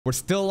We're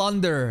still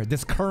under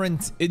this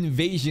current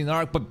invasion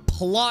arc, but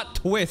plot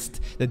twist.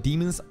 The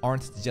demons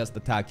aren't just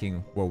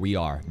attacking where we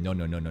are. No.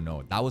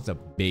 That was a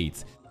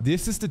bait.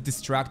 This is to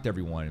distract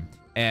everyone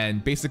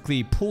and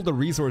basically pull the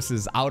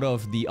resources out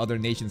of the other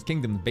nations'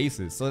 kingdom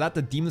bases so that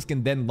the demons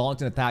can then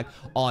launch an attack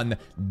on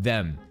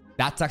them.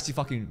 That's actually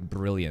fucking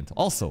brilliant.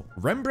 Also,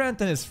 Rembrandt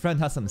and his friend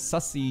has some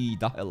sussy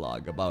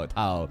dialogue about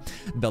how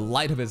the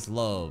light of his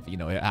love, you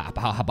know,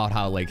 about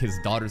how like his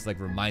daughters like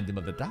remind him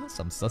of that. That was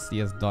some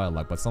sussy ass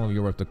dialogue, but some of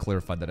you have to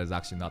clarify that it's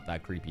actually not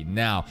that creepy.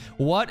 Now,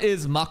 what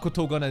is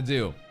Makoto gonna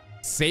do?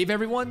 Save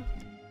everyone?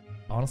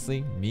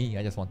 Honestly, me,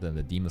 I just want the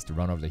demons to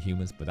run over the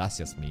humans, but that's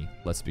just me.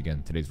 Let's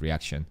begin today's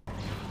reaction.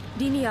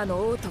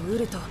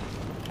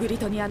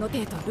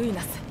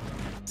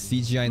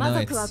 CGI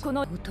nights.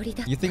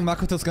 You think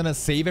Makoto's gonna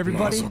save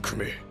everybody?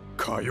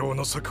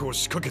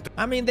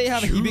 I mean, they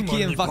have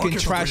Hibiki and fucking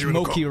Trash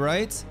Moki,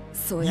 right?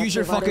 Use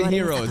your fucking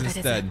heroes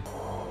instead.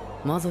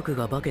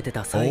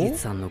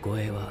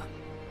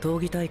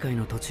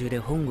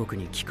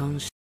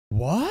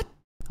 What?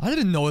 I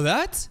didn't know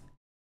that.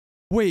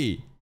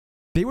 Wait,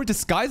 they were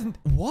disguised.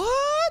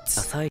 What?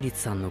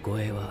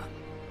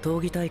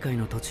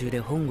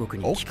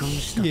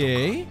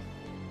 Okay.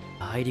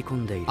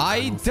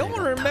 I don't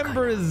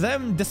remember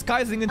them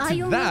disguising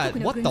into that.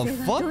 What the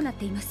fuck?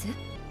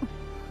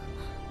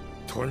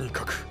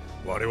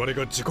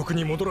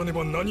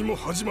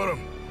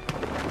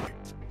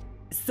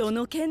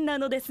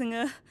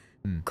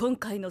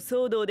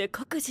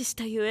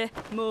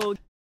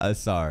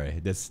 Sorry,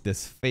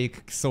 this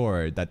fake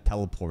sword that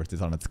teleports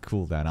is on its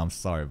cooldown. I'm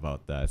sorry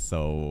about that.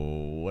 So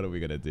what are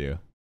we gonna do?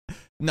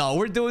 No,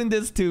 we're doing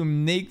this to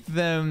make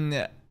them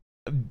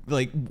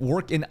like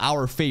work in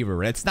our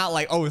favor. It's not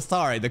like, oh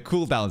sorry, the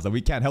cooldowns that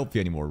we can't help you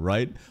anymore,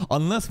 right?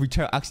 Unless we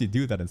try to actually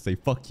do that and say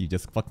fuck you,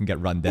 just fucking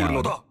get run down.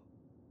 Well,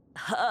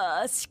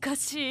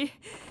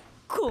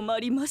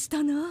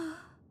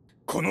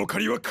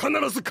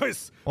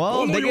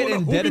 they get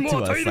indebted to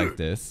us like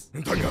this.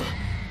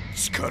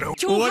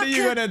 What are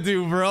you gonna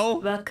do, bro?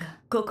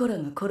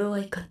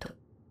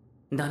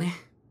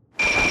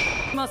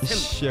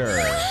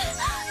 Sure.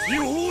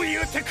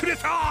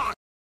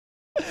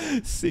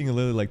 Seeing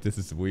Lily like this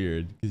is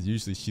weird, because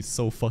usually she's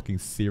so fucking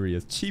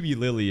serious. Chibi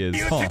Lily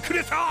is, huh?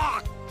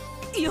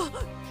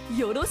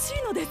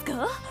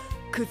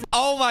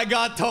 Oh my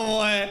god,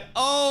 Tomoe!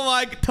 Oh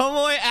my,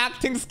 Tomoe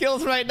acting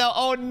skills right now.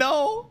 Oh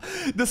no!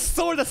 The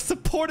sword that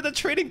supported the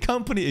trading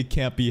company. It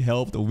can't be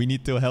helped. We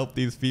need to help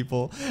these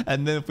people.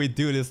 And then if we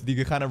do this,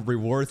 the kind of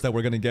rewards that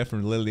we're gonna get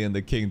from Lily and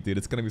the king, dude,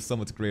 it's gonna be so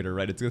much greater,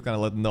 right? It's just gonna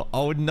let them know,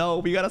 oh no,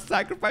 we gotta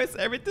sacrifice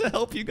everything to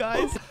help you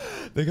guys.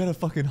 They got a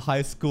fucking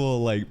high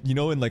school, like, you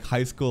know, in like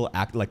high school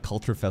act, like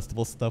culture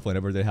festival stuff,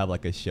 whenever they have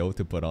like a show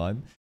to put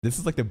on. This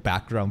is like the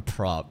background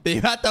prop. They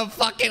got the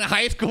fucking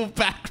high school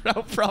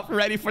background prop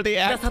ready for the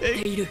acting. And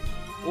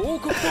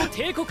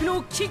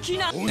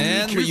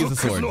we use the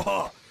sword.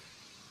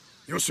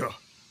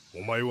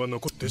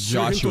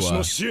 Joshua.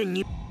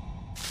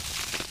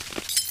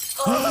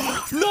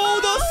 No,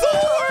 the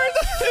sword!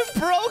 It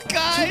broke,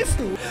 guys!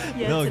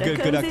 No,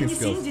 good acting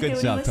skills.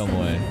 Good job,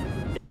 Tomoe.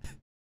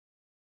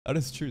 That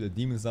is true. The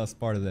demons are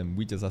smarter than them.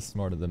 We just are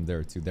smarter than them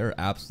there too. They're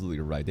absolutely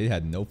right. They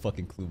had no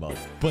fucking clue about it.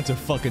 Bunch of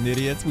fucking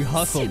idiots. We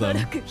hustled them.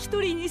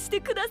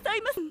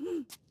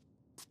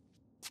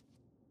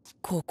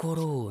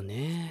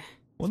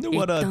 Wonder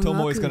what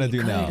Tomoe is gonna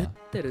do now.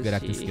 Good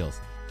acting skills.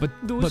 But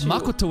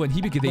Makoto and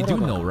Hibiki, they do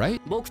know, right?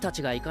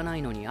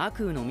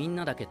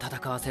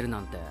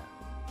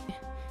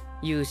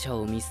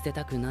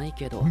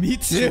 Me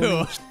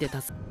too.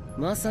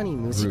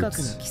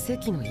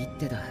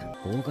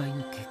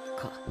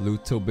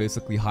 Luto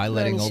basically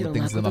highlighting all the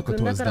things that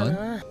Makoto has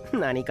done.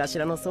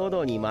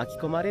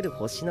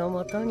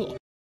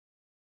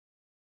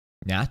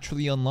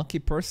 Naturally unlucky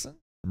person?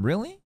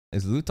 Really?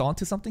 Is Luto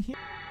onto something here?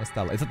 What's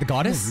that? Is that the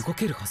goddess?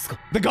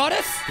 The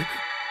goddess?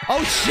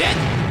 Oh shit!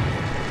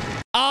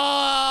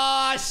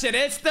 Oh shit,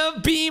 it's the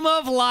beam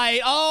of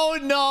light. Oh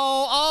no.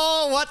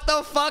 Oh, what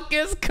the fuck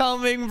is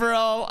coming,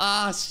 bro?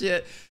 Ah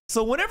shit.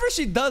 So whenever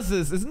she does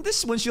this, isn't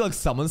this when she like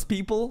summons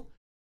people?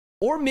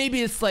 Or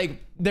maybe it's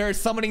like they're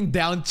summoning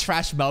down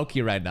Trash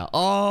Maoki right now.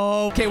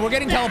 Oh, okay, we're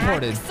getting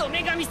teleported.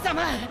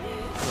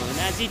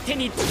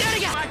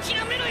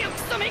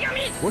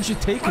 Where's she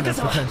taking us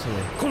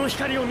potentially?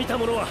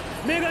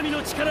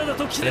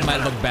 It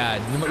might look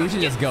bad. We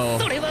should just go.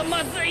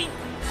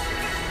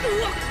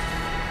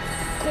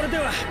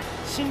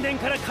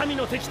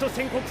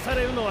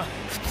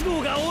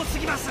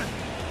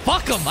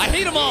 Fuck them! I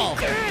hate them all!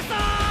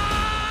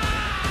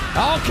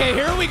 Okay,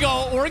 here we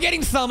go. We're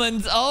getting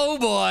summoned. Oh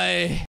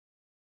boy.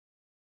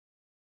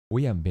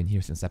 We haven't been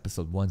here since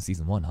episode 1,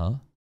 season 1, huh?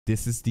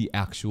 This is the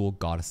actual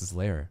goddess's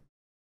lair.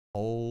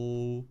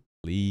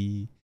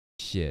 Holy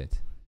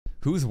shit.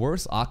 Who's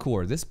worse, Aqua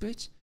or this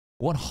bitch?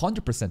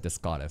 100% this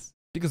goddess.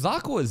 Because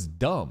Aqua is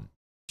dumb.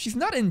 She's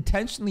not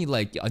intentionally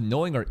like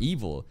annoying or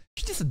evil.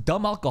 She's just a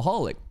dumb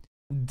alcoholic.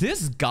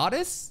 This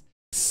goddess?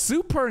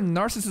 Super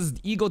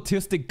narcissist,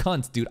 egotistic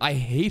cunt, dude. I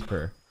hate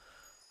her.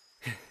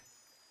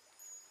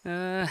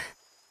 あ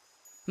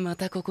あ、ま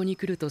たここに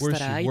来るとし Where's た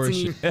らあ she? いつ Where's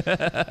に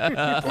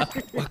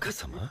she? 若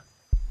様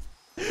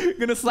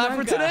Gonna slap な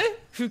her んか today?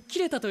 吹っ切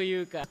れたとい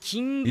うか、キ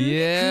ングクイ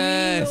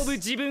Yes ーンオブ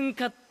自分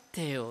勝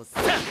手を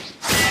さ。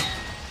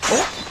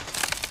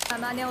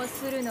真似を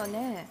するの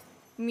ね、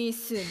ミ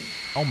スミ。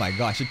 Oh my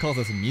gosh, she calls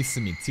us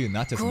Misumi too,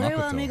 not just これ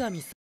は女 Makoto.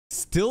 神さ。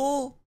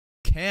 Still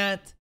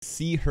can't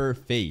see her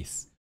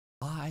face.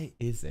 Why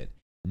is it?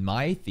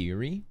 My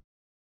theory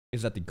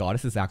is that the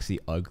goddess is actually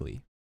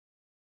ugly.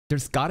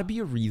 There's gotta be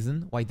a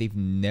reason why they've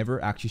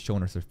never actually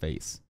shown us her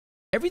face.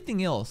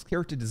 Everything else,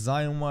 character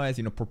design wise,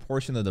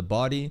 proportion of the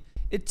body,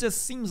 it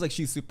just seems like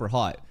she's super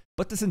hot.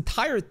 But this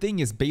entire thing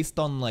is based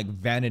on like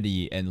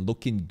vanity and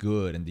looking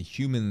good, and the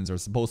humans are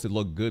supposed to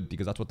look good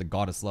because that's what the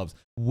goddess loves.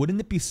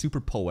 Wouldn't it be super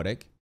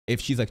poetic if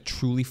she's like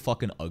truly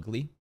fucking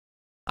ugly?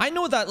 I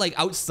know that like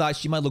outside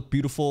she might look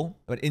beautiful,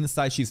 but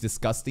inside she's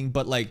disgusting.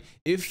 But like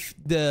if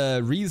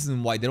the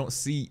reason why they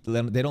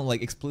don't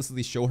like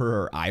explicitly show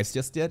her eyes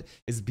just yet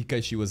is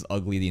because she was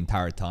ugly the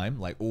entire time,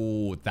 like,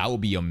 oh, that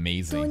would be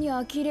amazing.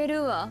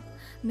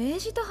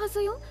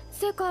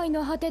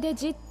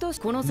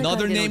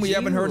 Another name we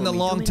haven't heard in a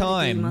long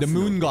time, the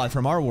moon god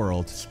from our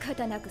world. Bitch,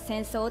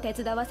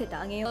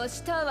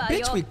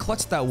 we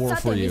clutched that war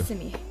for you.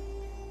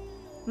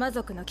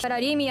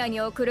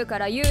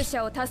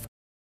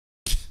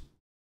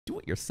 Do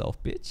it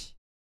yourself, bitch.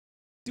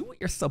 Do it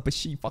yourself. But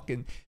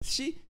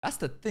that's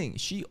the thing.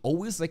 She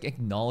always like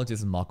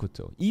acknowledges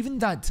Makoto. Even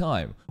that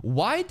time.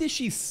 Why did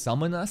she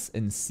summon us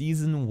in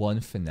season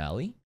 1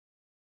 finale?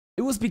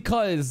 It was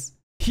because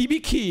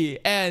Hibiki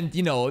and,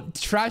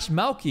 Trash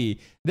Maoki,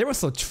 they were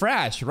so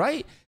trash,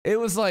 right? It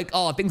was like,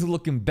 oh, things are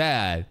looking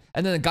bad.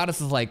 And then the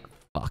goddess is like,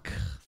 fuck,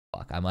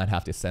 I might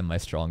have to send my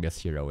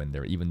strongest hero in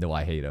there, even though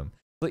I hate him.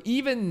 But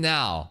even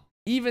now,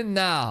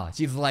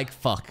 she's like,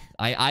 fuck,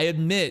 I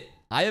admit,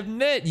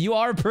 you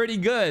are pretty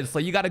good. So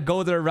you gotta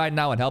go there right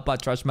now and help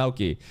out Trash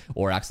Maoki.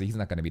 Or actually, he's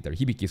not gonna be there.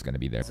 Hibiki's gonna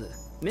be there. True.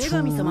 Could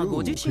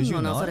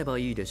you not?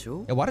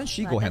 Yeah, why don't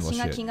she go handle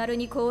shit?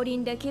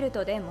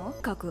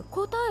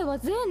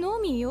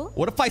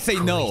 What if I say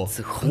no?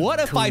 What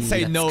if I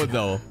say no,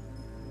 though?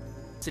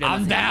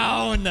 I'm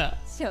down!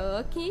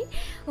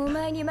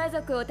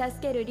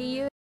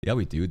 Yeah,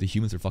 we do. The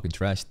humans are fucking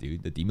trash,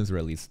 dude. The demons are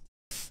at least...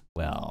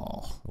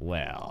 Well,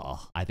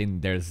 I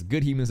think there's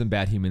good humans and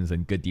bad humans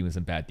and good demons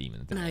and bad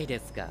demons. Yeah.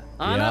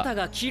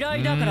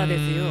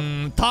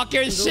 Talk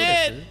your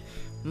shit!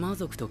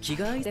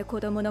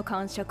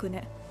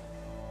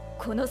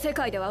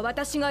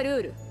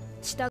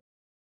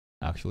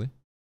 Actually,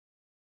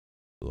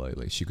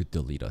 like she could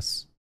delete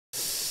us.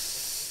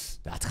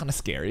 That's kind of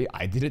scary.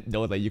 I didn't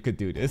know that you could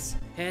do this.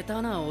 She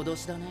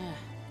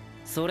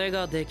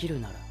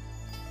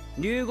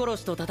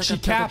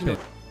capped it.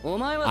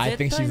 I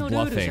think she's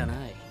bluffing.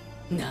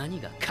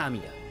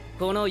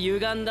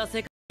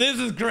 This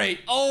is great.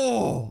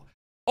 Oh,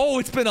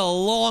 it's been a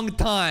long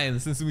time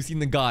since we've seen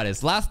the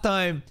goddess. Last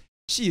time,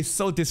 she is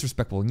so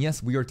disrespectful. And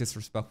yes, we are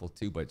disrespectful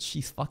too, but she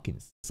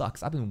fucking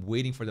sucks. I've been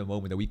waiting for the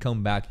moment that we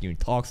come back here and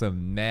talk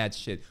some mad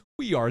shit.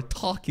 We are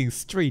talking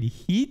straight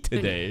heat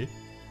today.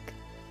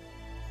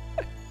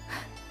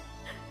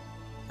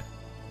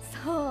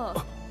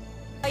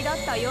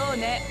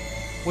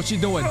 What's she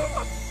doing?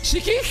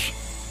 Shiki?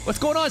 What's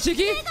going on,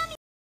 Shiki?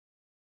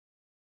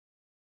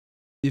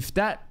 If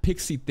that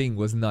pixie thing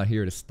was not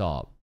here to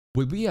stop,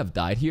 would we have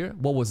died here?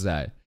 What was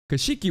that?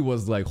 Because Shiki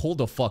was like, hold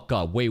the fuck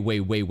up. Wait.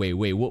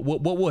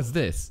 What was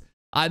this?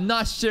 I'm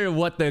not sure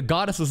what the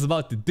goddess was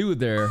about to do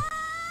there.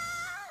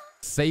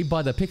 Saved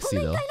by the pixie,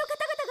 though.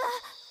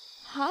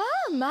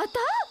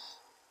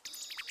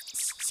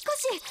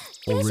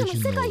 Original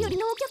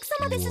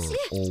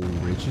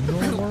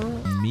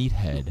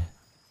meathead.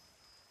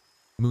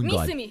 Moon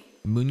god.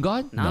 Moon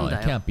god? No, it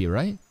can't be,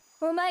 right?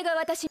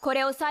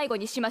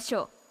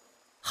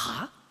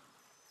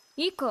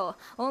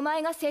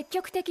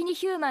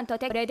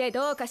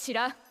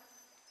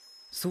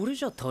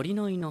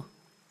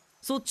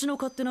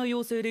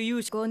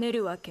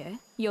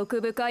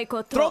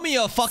 Throw me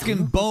a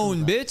fucking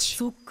bone,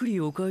 bitch!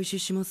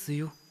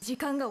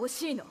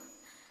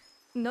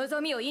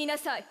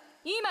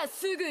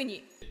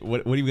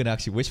 What are you gonna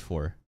actually wish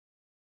for?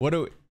 What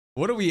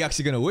are we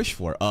actually gonna wish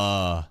for?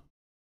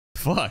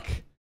 Fuck.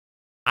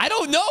 I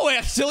don't know,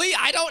 actually.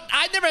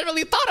 I never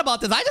really thought about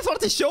this. I just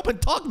wanted to show up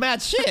and talk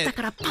mad shit.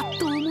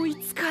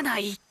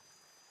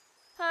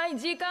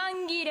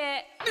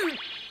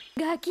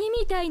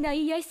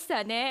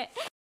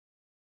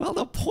 Well,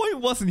 the point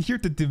wasn't here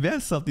to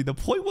demand something. The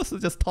point was to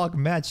just talk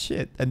mad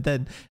shit. And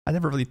then I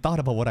never really thought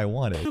about what I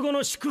wanted.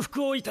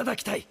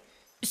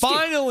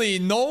 Finally,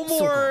 no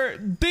more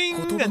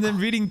ding and then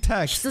reading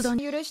text. Oh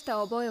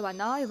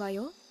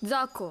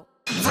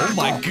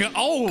my god.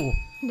 Oh!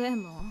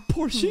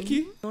 Poor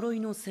Shiki.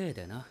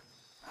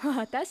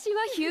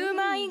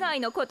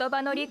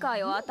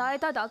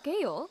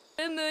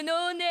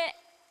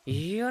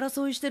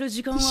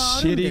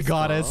 Shitty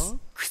goddess.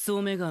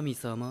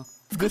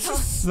 This is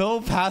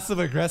so passive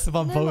aggressive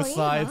on both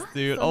sides,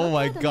 dude. Oh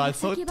my god,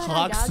 so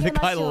toxic.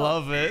 I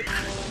love it.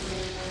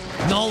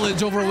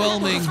 Knowledge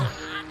overwhelming.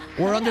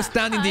 We're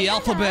understanding the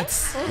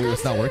alphabets. Wait,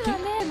 it's not working?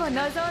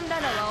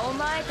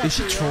 Is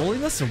she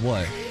trolling us or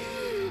what?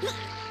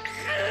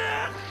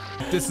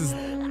 This is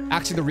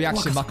actually the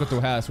reaction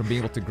Makoto has from being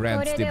able to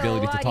grant the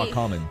ability to talk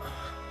common.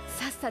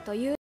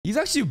 He's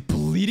actually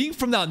bleeding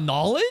from that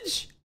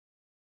knowledge?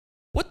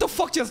 What the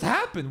fuck just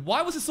happened?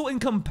 Why was it so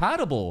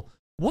incompatible?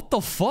 What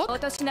the fuck?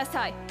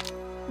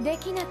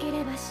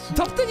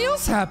 Something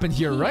else happened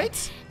here,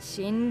 right?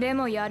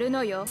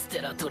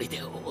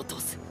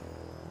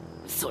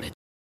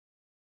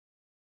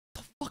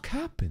 The fuck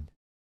happened?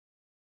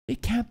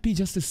 It can't be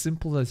just as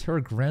simple as her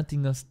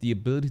granting us the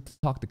ability to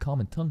talk the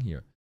common tongue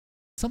here.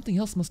 Something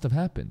else must have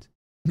happened.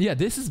 Yeah,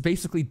 this is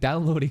basically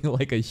downloading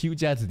like a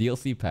huge ass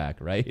DLC pack,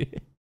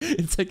 right?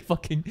 It's like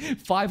fucking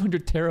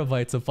 500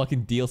 terabytes of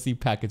fucking DLC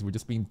packets were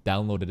just being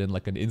downloaded in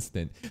like an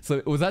instant.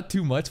 So was that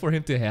too much for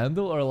him to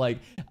handle? Or like,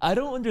 I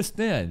don't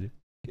understand.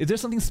 Is there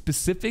something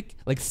specific,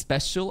 like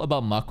special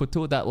about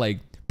Makoto that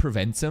like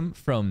prevents him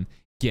from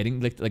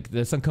getting like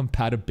there's some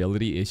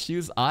compatibility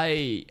issues?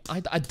 I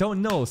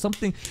don't know.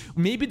 Something,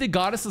 maybe the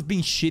goddess is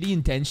being shitty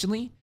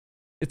intentionally.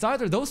 It's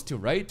either those two,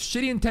 right?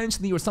 Shitty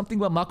intentionally or something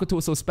about Makoto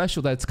is so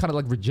special that it's kind of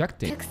like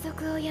rejecting.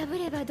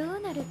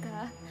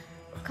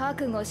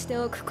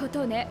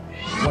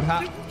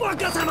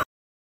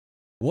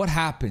 What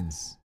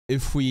happens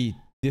if we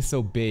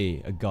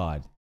disobey a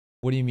god?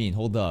 What do you mean?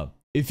 Hold up.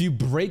 If you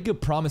break a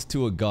promise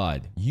to a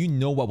god, you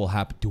know what will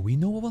happen. Do we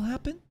know what will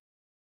happen?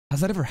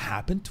 Has that ever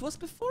happened to us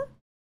before?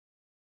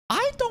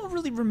 I don't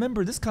really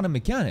remember this kind of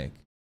mechanic.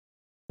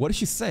 What did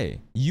she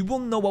say? You will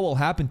know what will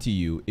happen to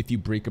you if you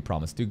break a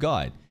promise to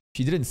God.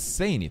 She didn't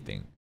say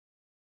anything.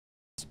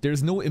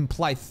 There's no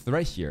implied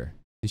threat here.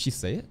 Did she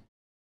say it?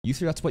 You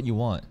sure that's what you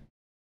want?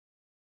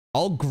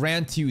 I'll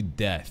grant you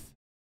death.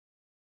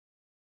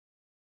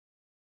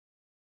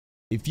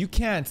 If you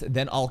can't,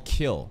 then I'll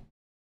kill.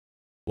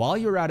 While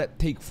you're at it,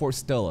 take Fort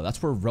Stella.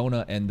 That's where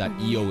Rona and that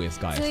EO is,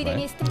 guys,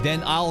 right?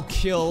 Then I'll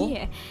kill.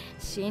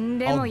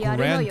 I'll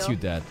grant you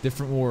death.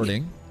 Different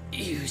wording.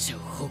 Because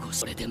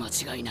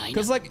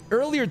like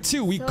earlier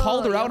too, we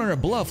called her out on her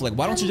bluff. Like,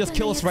 why don't you just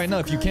kill us right now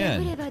if you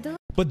can?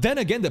 But then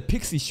again, the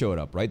pixie showed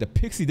up, right? The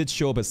pixie did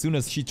show up as soon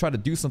as she tried to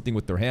do something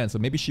with her hand. So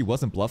maybe she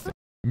wasn't bluffing.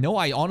 No,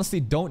 I honestly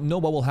don't know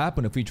what will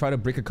happen if we try to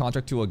break a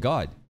contract to a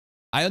god.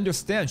 I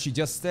understand. She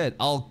just said,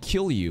 I'll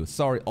kill you.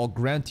 Sorry, I'll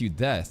grant you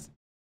death.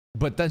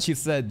 But then she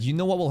said, you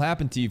know what will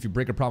happen to you if you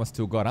break a promise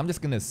to a god. I'm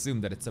just going to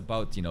assume that it's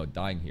about, you know,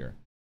 dying here.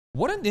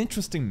 What an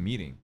interesting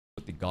meeting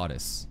with the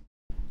goddess.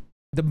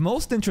 The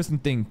most interesting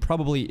thing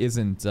probably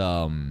isn't,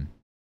 the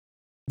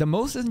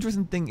most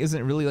interesting thing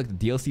isn't really like the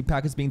DLC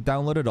package being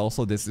downloaded.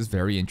 Also, this is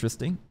very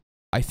interesting.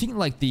 I think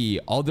like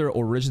the other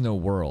original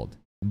world,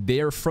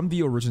 they're from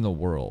the original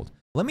world.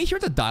 Let me hear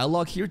the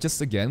dialogue here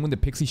just again when the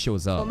pixie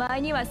shows up.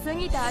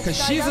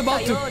 Because she's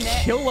about to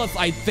kill us,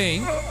 I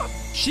think.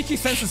 Shiki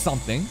senses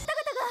something.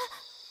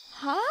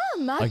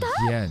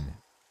 Again.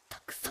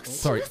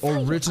 Sorry,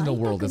 original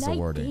world is the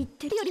wording.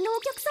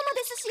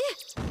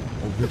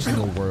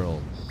 Original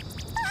world.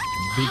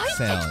 Big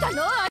sound.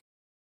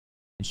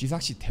 And she's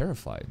actually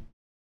terrified.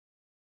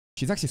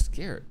 She's actually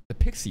scared. The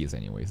pixie is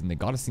anyways, and the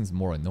goddess seems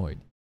more annoyed.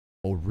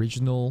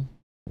 Original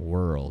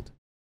world.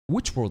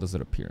 Which world does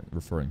it appear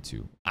referring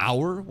to?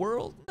 Our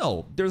world?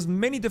 No, there's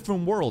many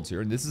different worlds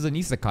here, and this is an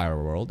isekai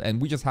world,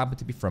 and we just happen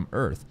to be from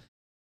Earth.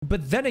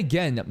 But then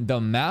again,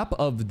 the map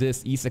of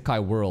this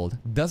isekai world,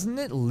 doesn't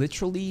it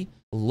literally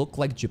look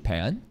like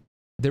Japan?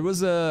 There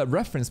was a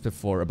reference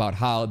before about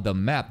how the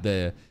map,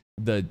 the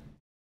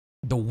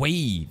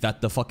way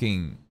that the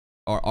fucking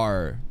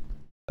are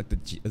like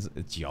is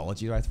it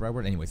geology, right? The right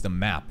word? Anyways, the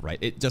map, right?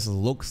 It just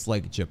looks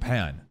like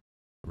Japan,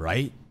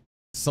 right?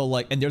 So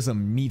like, and there's a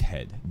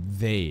meathead.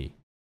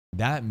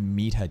 That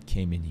meathead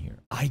came in here.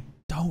 I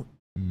don't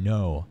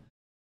know.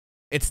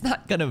 It's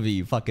not gonna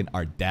be fucking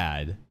our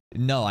dad.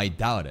 No, I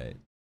doubt it.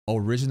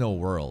 Original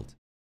world.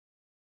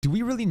 Do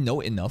we really know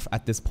enough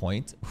at this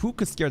point? Who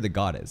could scare the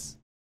goddess?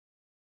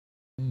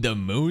 The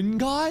moon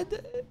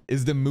god?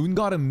 Is the moon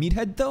god a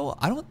meathead though?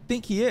 I don't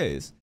think he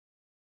is.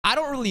 I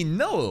don't really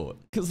know.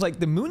 Because like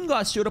the moon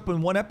god showed up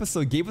in one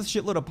episode, gave us a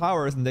shitload of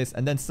powers and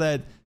then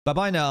said,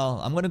 bye-bye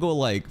now. I'm gonna go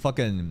like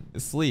fucking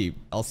sleep.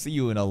 I'll see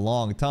you in a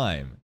long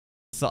time.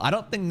 So I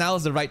don't think now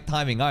is the right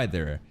timing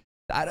either.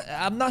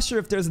 I'm not sure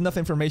if there's enough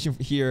information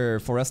here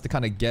for us to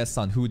kind of guess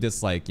on who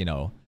this like, you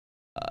know,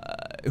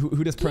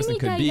 who this person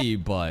could be,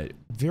 but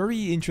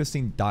very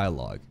interesting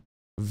dialogue.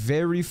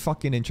 Very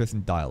fucking interesting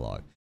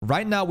dialogue.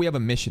 Right now we have a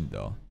mission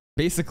though.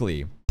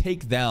 Basically,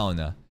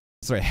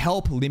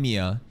 help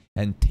Limia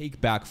and take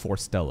back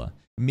Fort Stella.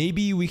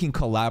 Maybe we can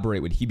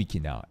collaborate with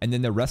Hibiki now. And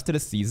then the rest of the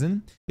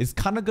season is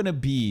kind of going to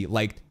be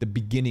like the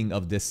beginning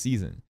of this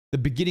season. The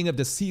beginning of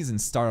the season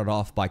started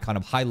off by kind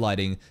of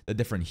highlighting the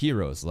different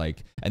heroes,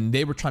 like, and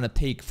they were trying to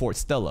take Fort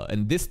Stella.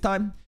 And this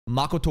time,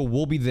 Makoto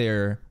will be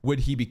there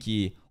with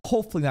Hibiki,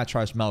 hopefully not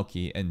Trash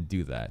Maoki, and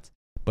do that.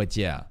 But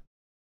yeah,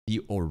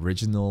 the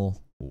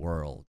original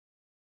world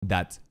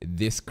that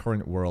this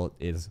current world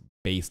is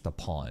based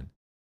upon.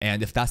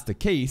 And if that's the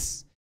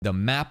case, the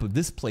map of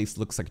this place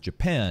looks like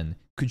Japan,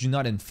 could you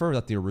not infer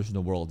that the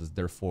original world is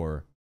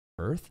therefore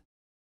Earth?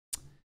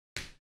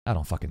 I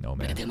don't fucking know,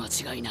 man.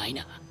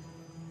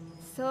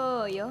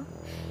 そうよ。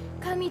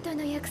神と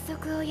の約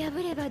束を破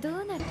ればど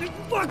うなる？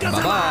 Bye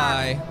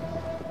bye.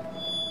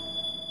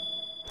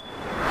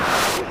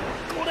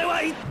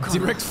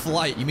 Direct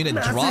flight. You mean it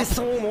dropped?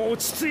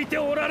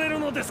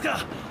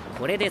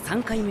 これで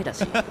3回目だし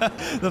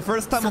The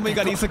first time when we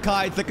got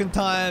isekai, second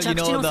time, you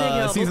know,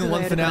 the season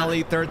 1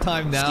 finale, third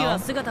time 式は now.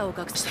 姿を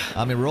隠し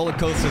た I mean, roller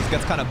coasters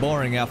gets kind of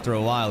boring after a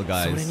while, そ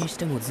れ guys. にし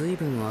ても随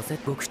分焦っ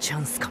僕チャ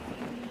ンスかも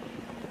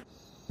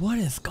What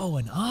is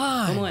going お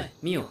on? 前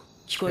ミオ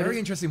聞こえ Very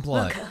る interesting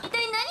plot. 一体何を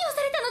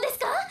されたのです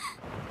か？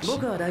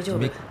僕は大丈夫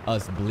Make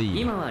us bleed.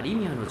 今はリ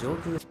ミアの上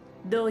空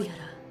どうやら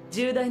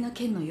重大な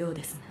件のよう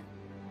ですね。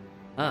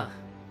あ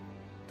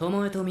あ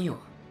巴とミオ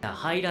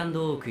ハイラン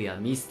ドオークや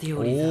ミスティ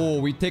オリザ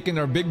Oh, we taking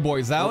our big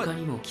boys 他 out?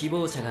 にも希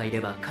望者がい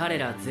れば彼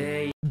ら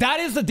全員 That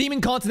is the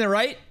demon continent,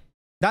 right?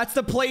 That's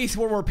the place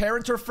where our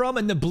parents are from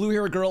and the blue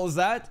hair girl is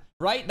at,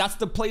 right? That's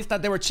the place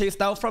that they were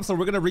chased out from, so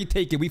we're gonna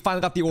retake it. We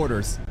finally got the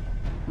orders.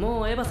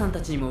 もうエヴァさんた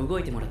ちにも動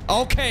いてもらった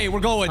Okay, we're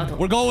going.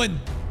 We're going.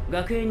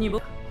 学園に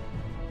僕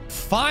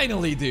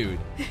Finally, dude.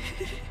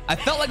 I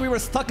felt like we were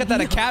stuck at that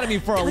academy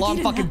for a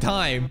long fucking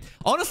time.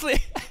 Honestly,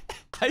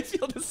 I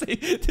feel the same.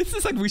 This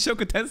is like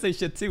Mushoku Tensei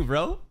shit too,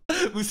 bro.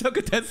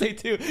 Mushoku Tensei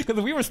too.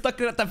 Because we were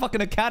stuck at that fucking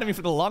academy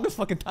for the longest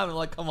fucking time. I'm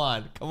like, come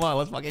on,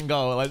 let's fucking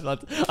go. Let's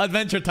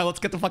adventure time. Let's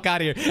get the fuck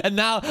out of here. And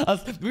now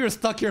we were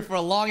stuck here for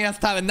a long ass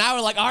time. And now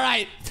we're like, all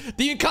right,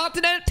 the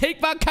continent, take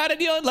back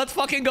Canadian. Let's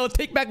fucking go.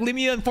 Take back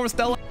Limia and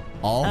Forstella.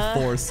 All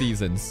 4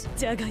 seasons.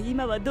 じゃが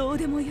今はどう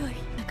でもよい。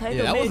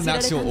 Yeah, that was an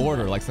actual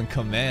order, like some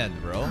command,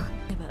 bro.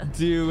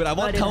 Dude, I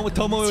want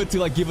Tomoe to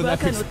like give an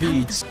epic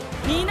speech.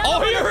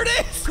 Oh, here it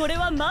is! これ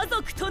は魔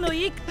族との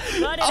一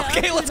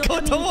Okay, let's go,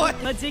 Tomoe!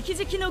 直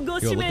々のご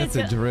Yo, 指 look 名 at the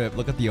者 drip.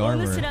 Look at the お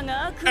armor. 主ら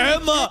が悪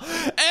Emma!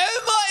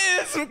 Emma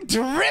is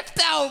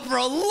dripped out,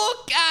 bro.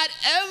 Look at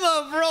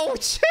Emma, bro.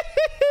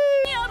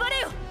 に暴れ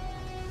よ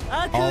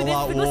悪夢で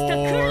過ごした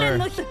訓練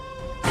の日全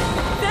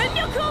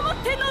力をもっ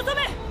て臨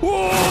め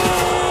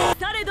Whoa!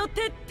 されど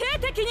徹底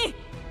的に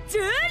蹂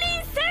躙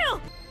せよ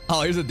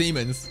Oh, here's the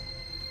demons.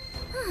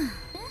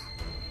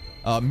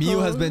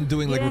 Miu has been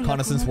doing like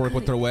reconnaissance work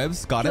with her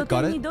webs. Got it,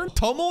 got it.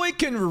 Tomoe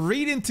can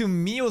read into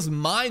Mio's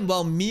mind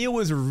while Mio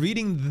is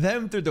reading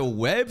them through the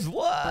webs?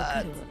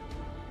 What?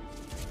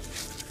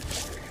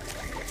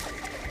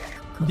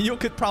 Mio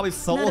could probably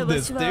solo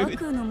this,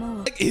 dude.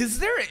 Like, is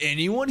there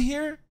anyone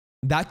here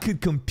that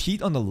could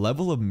compete on the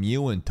level of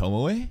Mio and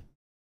Tomoe?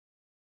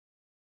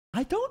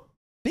 I don't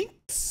think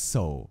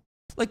so.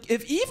 Like,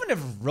 even if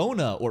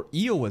Rona or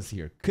Io was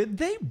here, could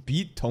they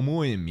beat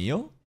Tomoe and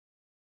Mio?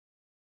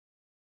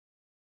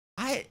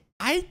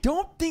 I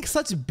don't think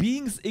such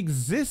beings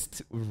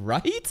exist,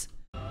 right?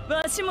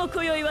 わしも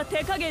今宵は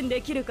手加減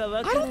できるか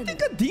わか I ら don't ぬ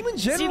think a demon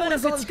general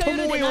is on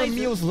Tomoe or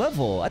Mio's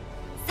level.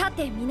 さ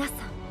て皆さ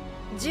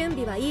ん、準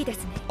備はいいで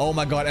すね。 Oh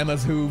my god,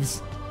 Emma's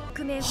hooves.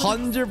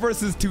 100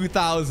 versus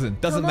 2000.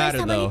 Doesn't matter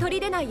様に though. 取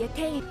り出ないへ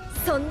転移。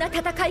そんな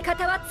戦い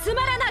方はつ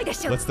まらないで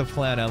しょう。 What's the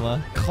plan, Emma?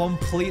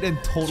 Complete and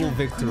total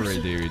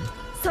victory, dude.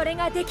 それ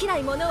ができな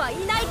い者はい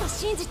ないと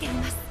信じてい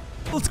ます。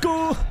 Let's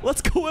go,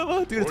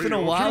 Emma. Dude, it's been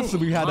a while since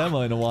we had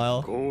Emma in a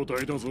while.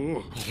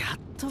 やっ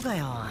とか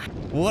よ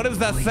What is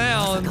that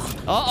sound?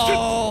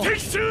 Uh-oh.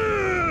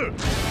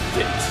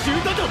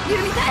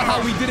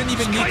 How we didn't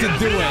even need to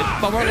do it,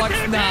 but we're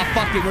like, nah,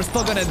 fuck it, we're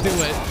still gonna do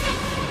it.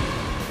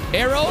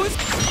 Arrows?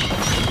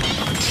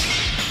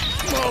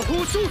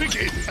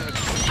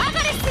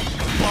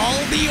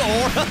 Baldy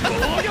aura?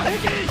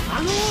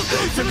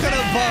 Some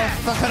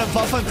kind of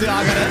buff onto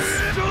Agares.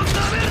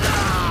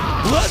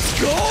 Let's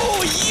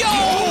go,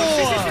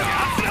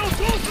 yo!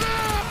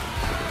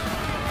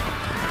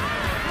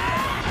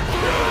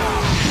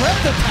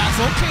 Breath attacks,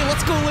 okay,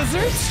 let's go,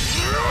 lizards.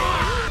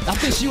 I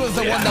think she was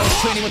the one that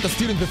was training with the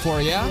student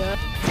before, yeah?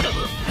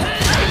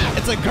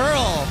 It's a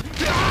girl.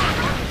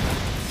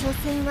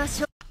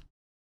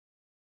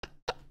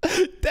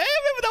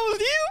 Damn, Emma, that was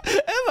you?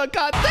 Emma,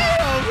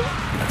 goddamn!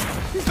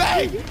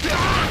 Bang!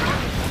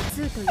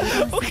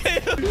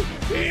 Okay.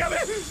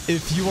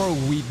 If you are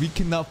weak, we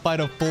cannot fight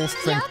a full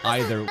strength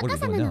either. What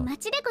are we doing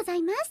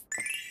now?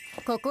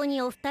 ここ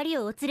にお二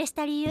人をお連れし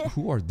た理由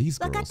Who are these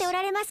分か girls? ってお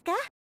られますか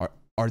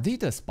Are they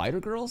the spider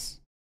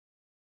girls?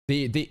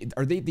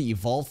 Are they the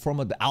evolved form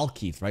of the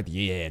Alkies, right?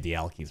 Yeah, the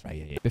Alkies, right?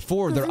 Yeah.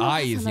 Before their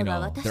eyes, you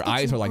know, their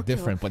eyes are like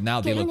different, but now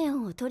they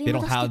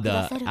don't have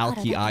the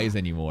Alki eyes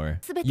anymore.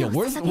 Yo,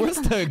 where's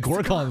the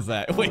Gorgons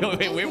at? Wait,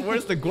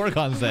 where's the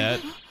Gorgons at?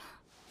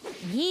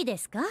 いいで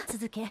すか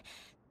続け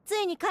つ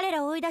いに彼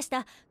らを追い出し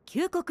た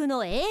旧国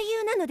の英雄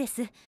なので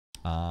す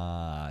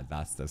Ah,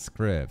 that's the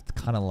script.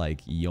 Kind of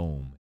like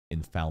Yom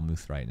in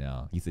Falmouth right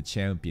now. He's the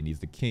champion, he's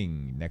the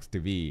king next to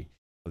V.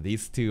 So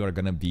these two are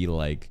gonna be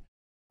like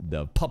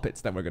the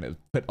puppets that we're gonna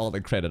put all the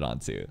credit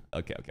onto.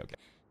 Okay.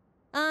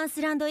 アン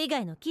スランド以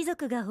外の貴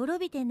族が滅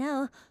びて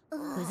なお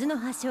クズの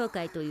葉商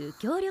会という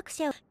協力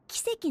者を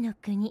奇跡の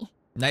国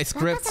Nice 若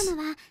scripts.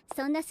 様は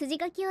そんな筋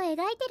書きを描い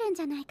てるん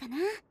じゃないかな。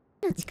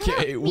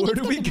Okay, where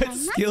do we get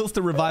skills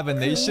to revive a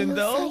nation 最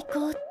though?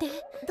 高って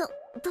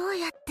どう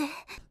やって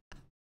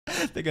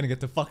They're gonna get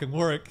to fucking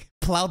work.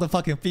 Plow the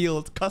fucking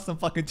field, cut some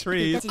fucking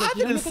trees. I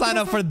didn't sign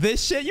up for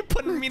this shit. You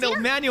putting me no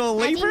manual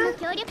他人 labor? の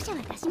協力者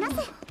は出しま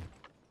す。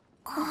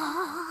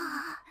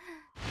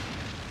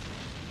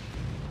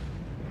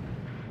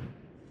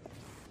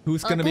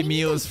 Who's gonna be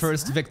Mio's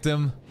first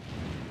victim?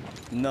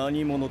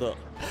 何者だ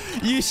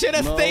You should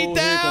have 魔王 stayed 陛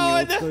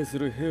下に down! お仕えす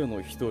る兵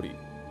の一人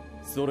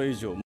それ以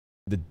上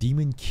The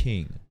Demon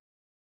King.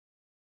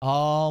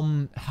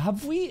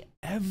 Have we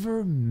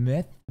ever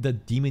met the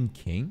Demon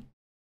King?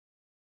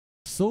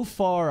 So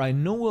far, I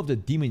know of the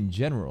Demon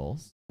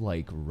Generals,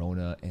 like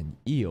Rona and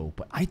Io,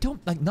 but I don't,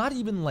 like, not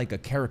even like a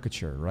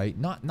caricature, right?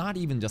 Not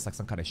even just like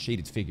some kind of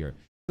shaded figure.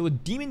 So a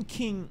Demon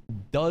King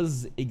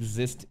does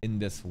exist in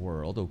this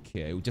world,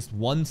 okay. Just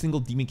one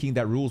single Demon King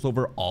that rules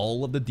over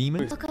all of the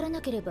demons? わから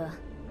なければ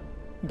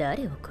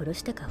誰を殺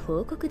したか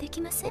報告でき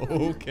ません。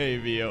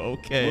 Okay, Mio,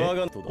 okay. 我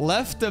がとだ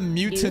Left a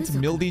mutant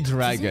mildy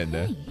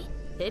dragon.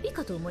 ヘビ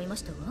かと思いま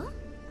したわ。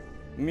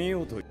見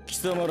ようと貴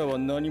様らは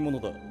何者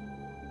だ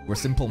We're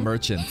simple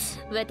merchants.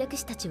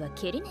 私たちは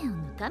ケリネオン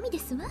の神で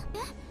すわ。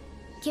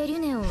ケリ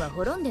ネオンは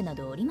滅んでな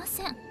どおりま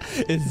せん。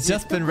 It's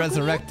just been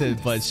resurrected,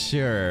 but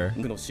sure.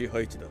 の支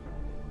配地だ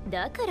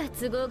だから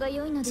都合が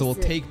良いのです。 So we'll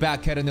take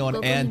back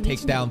Kerenon and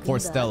take down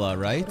Fort Stella,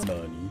 right?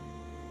 何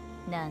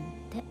なん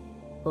て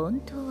本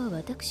当は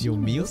私 Yo, に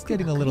もよ Mio's くわ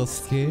getting か a り little ま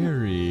せん。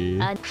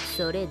 scary. あ、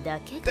それだ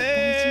けが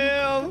大事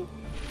なこ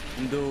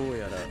Damn! どう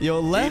やら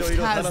Yo, Left いろい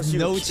ろ has 話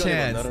no を聞かねば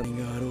chance. なら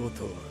ぬがあろう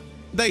とは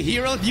The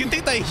heroes? You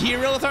think the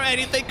heroes are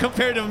anything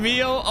compared to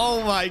Mio?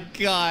 Oh my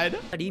god.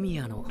 リミ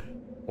アの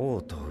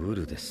王とウ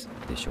ルです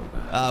でしょ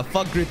うが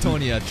Fuck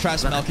Gritonia.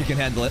 Trash Malky can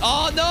handle it.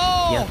 Oh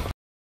no! Yeah.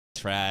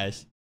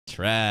 Trash.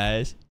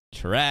 Trash.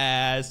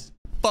 Trash.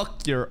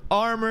 Fuck your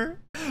armor.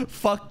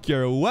 Fuck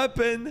your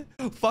weapon.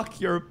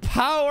 Fuck your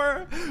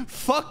power.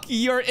 Fuck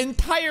your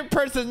entire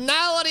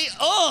personality.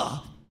 Ugh!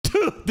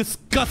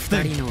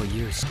 Disgusting. 二人の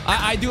勇士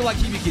I do like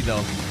Hibiki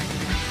though.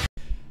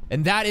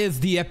 And that is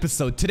the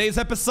episode. Today's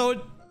episode,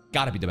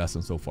 gotta be the best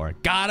one so far.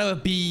 Gotta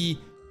be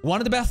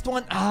one of the best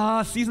one.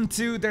 Season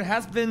 2, there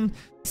has been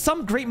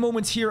some great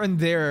moments here and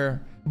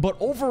there. But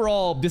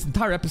overall, this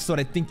entire episode,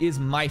 I think, is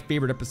my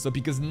favorite episode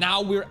because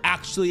now we're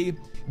actually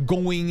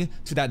going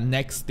to that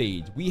next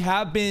stage. We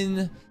have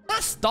been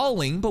not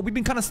stalling, but we've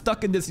been kind of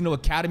stuck in this, you know,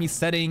 academy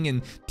setting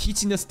and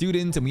teaching the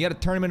students, and we had a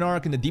tournament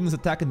arc and the demons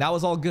attack, and that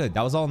was all good.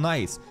 That was all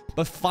nice.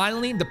 But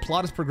finally, the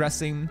plot is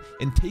progressing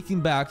and taking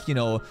back, you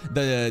know,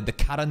 the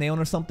Karaneon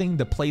or something,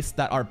 the place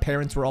that our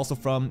parents were also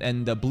from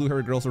and the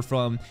blue-haired girls were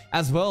from,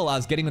 as well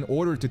as getting an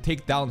order to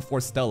take down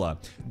Fort Stella.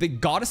 The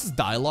goddess's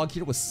dialogue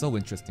here was so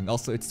interesting.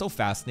 Also, it's so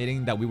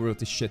fascinating that we were able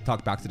to shit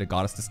talk back to the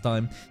goddess this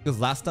time. Because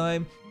last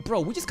time, bro,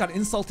 we just got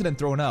insulted and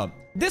thrown out.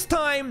 This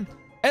time,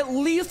 at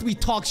least we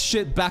talked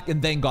shit back and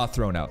then got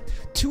thrown out.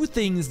 Two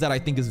things that I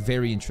think is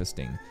very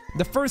interesting.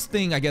 The first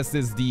thing, I guess,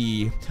 is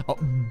the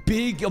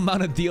big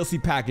amount of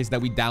DLC package that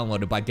we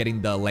downloaded by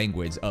getting the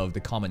language of the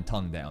common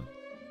tongue down.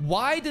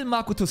 Why did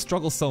Makoto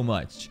struggle so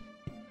much?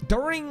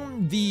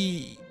 During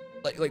the...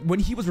 Like when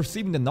he was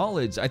receiving the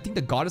knowledge, I think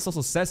the goddess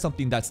also said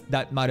something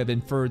that might have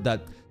inferred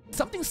that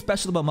something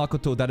special about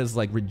Makoto that is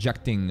like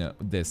rejecting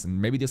this,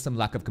 and maybe there's some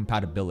lack of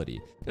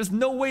compatibility. There's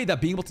no way that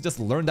being able to just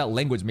learn that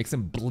language makes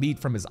him bleed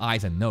from his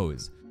eyes and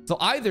nose. So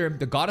either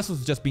the goddess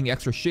was just being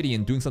extra shitty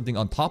and doing something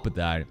on top of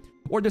that,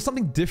 or there's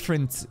something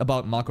different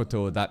about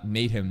Makoto that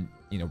made him,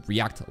 you know,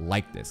 react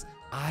like this.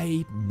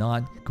 I'm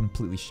not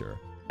completely sure.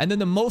 And then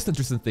the most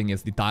interesting thing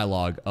is the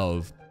dialogue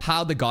of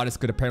how the goddess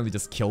could apparently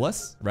just kill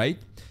us, right?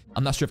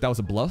 I'm not sure if that was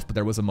a bluff, but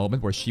there was a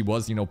moment where she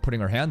was, you know, putting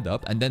her hand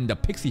up, and then the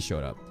pixie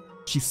showed up.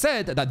 She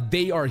said that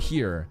they are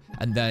here,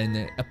 and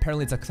then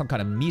apparently it's like some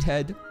kind of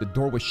meathead. The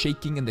door was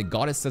shaking, and the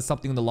goddess says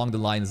something along the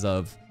lines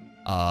of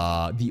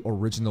the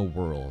original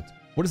world.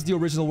 What does the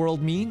original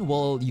world mean?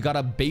 Well, you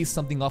gotta base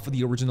something off of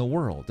the original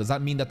world. Does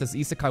that mean that this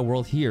isekai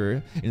world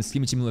here in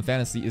Tsukimichi Moonlit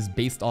Fantasy is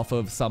based off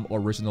of some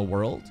original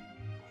world?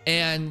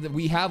 And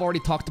we have already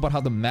talked about how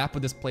the map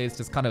of this place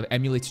just kind of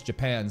emulates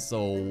Japan.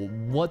 So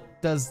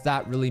what does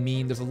that really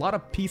mean? There's a lot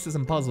of pieces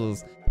and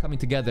puzzles coming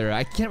together.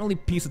 I can't really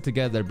piece it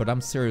together, but I'm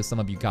sure some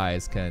of you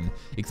guys can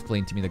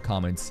explain to me in the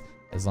comments,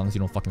 as long as you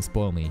don't fucking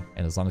spoil me,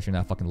 and as long as you're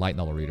not a fucking light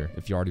novel reader.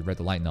 If you already read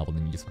the light novel,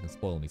 then you just fucking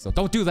spoil me. So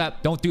don't do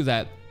that. Don't do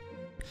that.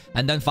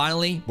 And then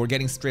finally, we're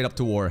getting straight up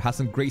to war. Has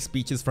some great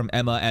speeches from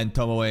Emma and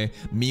Tomoe.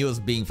 Mio's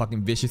being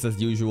fucking vicious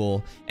as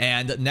usual.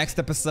 And next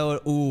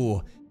episode,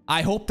 ooh,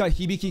 I hope that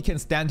Hibiki can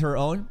stand her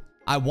own.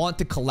 I want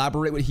to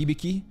collaborate with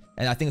Hibiki,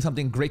 and I think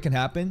something great can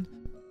happen.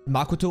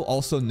 Makoto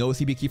also knows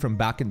Hibiki from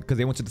back in, because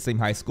they went to the same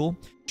high school.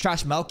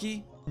 Trash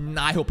Malky,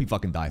 nah, I hope he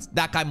fucking dies.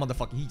 That guy,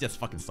 motherfucker, he just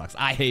fucking sucks.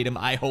 I hate him.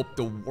 I hope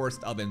the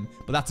worst of him.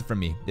 But that's it from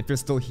me. If you're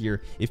still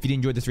here, if you did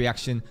enjoy this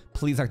reaction,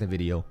 please like the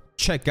video.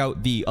 Check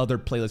out the other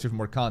playlists for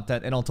more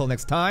content. And until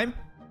next time,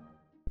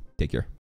 take care.